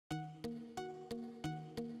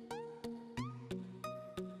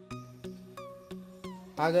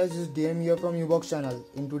Hi guys, this is DM here from Ubox channel.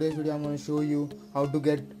 In today's video I'm going to show you how to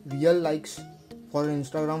get real likes for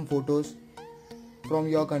Instagram photos from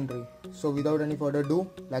your country. So without any further ado,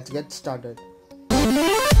 let's get started.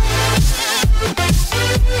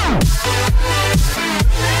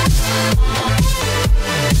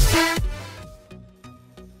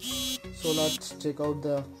 So let's check out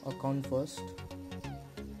the account first.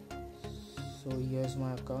 So here's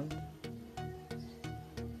my account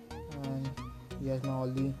and here's my all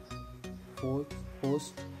the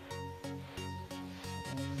post,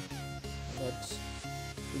 and let's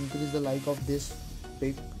increase the like of this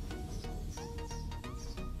pic.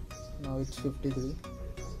 Now it's 53.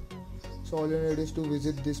 So all you need is to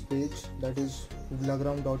visit this page, that is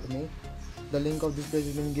Instagram.me. The link of this page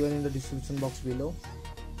has been given in the description box below.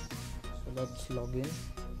 So let's log in.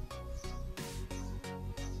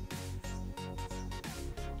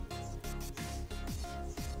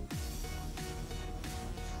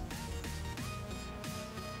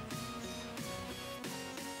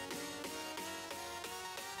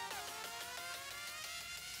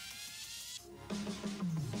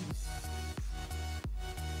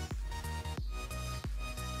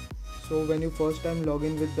 So when you first time log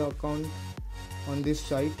in with the account on this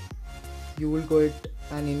site, you will get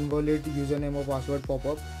an invalid username or password pop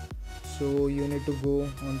up. So you need to go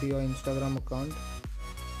onto your Instagram account.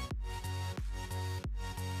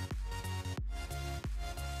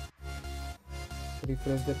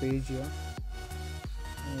 Refresh the page here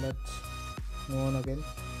and let's move on again.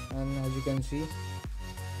 And as you can see,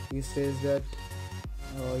 it says that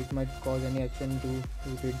it might cause any action to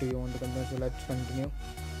repeat. Do you want to continue? So let's continue.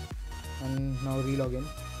 And now re-log in.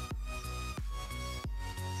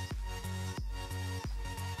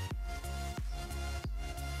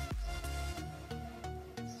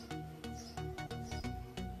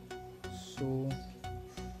 So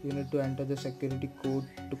you need to enter the security code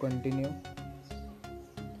to continue.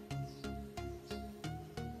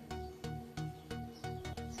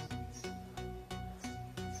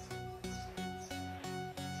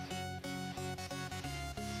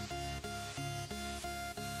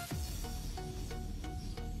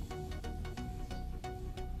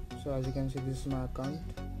 So as you can see, this is my account.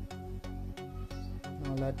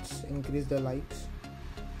 Now let's increase the likes.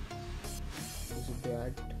 This is the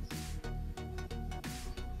ad.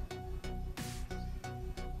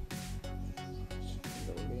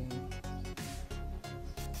 Loading.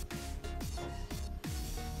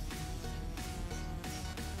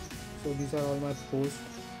 So these are all my posts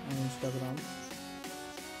on Instagram.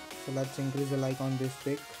 So let's increase the like on this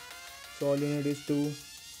pic. So all you need is to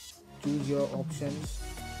choose your options.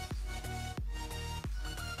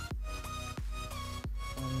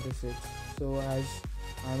 This is so as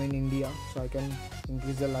I'm in India, so I can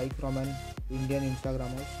increase the like from an Indian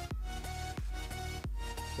Instagrammer.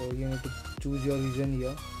 So you need to choose your region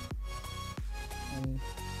here, and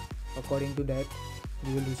according to that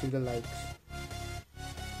you will receive the likes.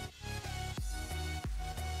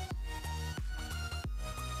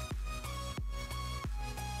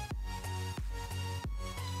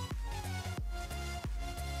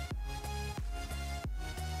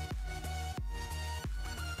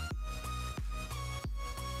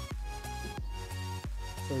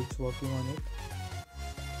 So it's working on it.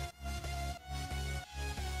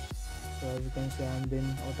 So as you can see, I am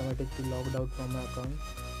been automatically logged out from my account.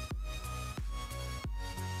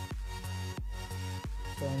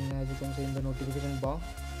 So and as you can see in the notification bar,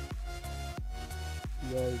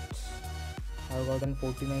 yeah, I've gotten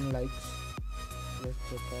 49 likes. Let's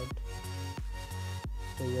check out.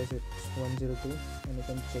 So yes, it's 102 and you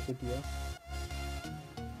can check it here.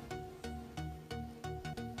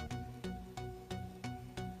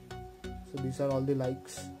 So these are all the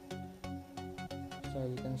likes. So as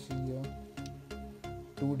you can see here,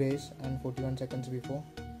 2 days and 41 seconds before,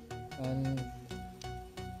 and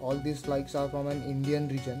all these likes are from an Indian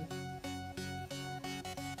region.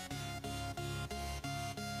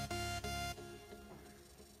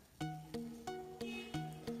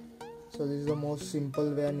 So this is the most simple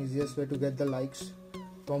way and easiest way to get the likes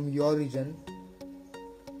from your region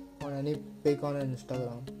on any pic on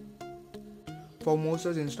Instagram. For more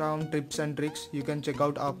such Instagram tips and tricks, you can check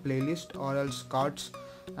out our playlist or else cards,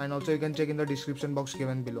 and also you can check in the description box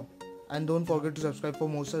given below. And don't forget to subscribe for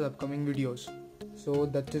more such upcoming videos. So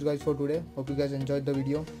that's it guys for today. Hope you guys enjoyed the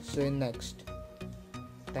video. See you in next.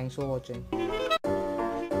 Thanks for watching.